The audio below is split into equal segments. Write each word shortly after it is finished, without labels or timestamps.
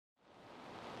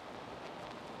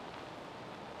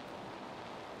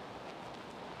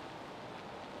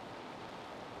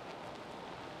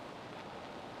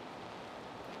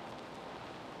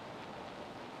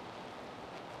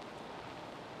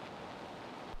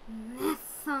this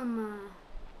summer.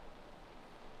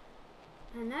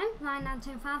 Hello,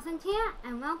 Rhino2000 here,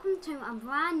 and welcome to a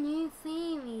brand new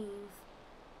series.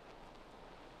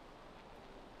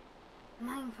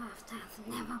 Minecraft has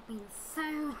never been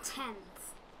so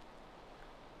tense.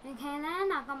 Okay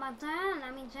then, I got my dirt.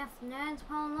 Let me just nerd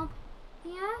pull up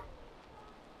here.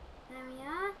 There we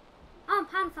are. Oh,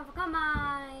 pants, I forgot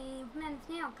my flint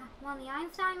steel. Will the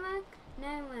Einstein work?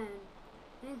 No one.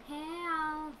 Okay,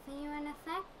 I'll see you in a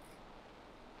sec.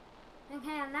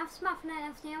 Okay, I left my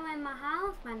flint steel in my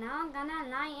house, but now I'm gonna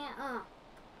light it up.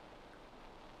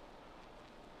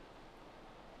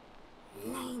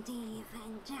 Ladies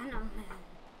and gentlemen,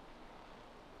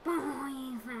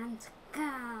 boys and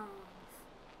girls,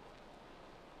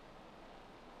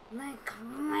 the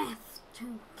quest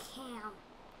to kill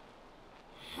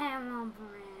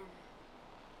Herobrine.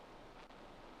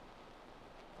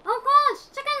 Oh gosh,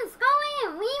 chickens, go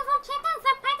in! Evil chickens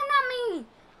are pecking at me!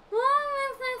 What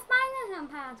with the spiders and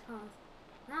particles?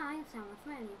 That Einstein was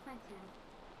really effective.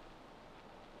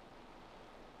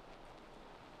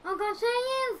 Oh gosh, there he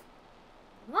is!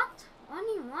 What?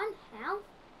 Only one health?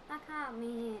 That can't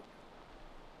be it.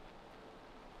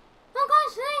 Oh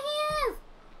gosh, there he is!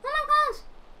 Oh my gosh!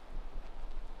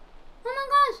 Oh my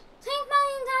gosh! Take my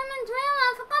diamond drill!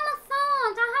 I forgot my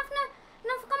sword! I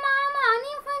forgot my armor! I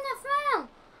need to find the drill!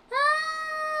 Ah!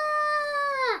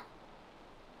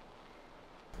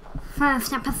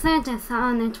 First episode is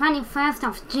on the 21st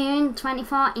of June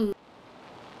 2014.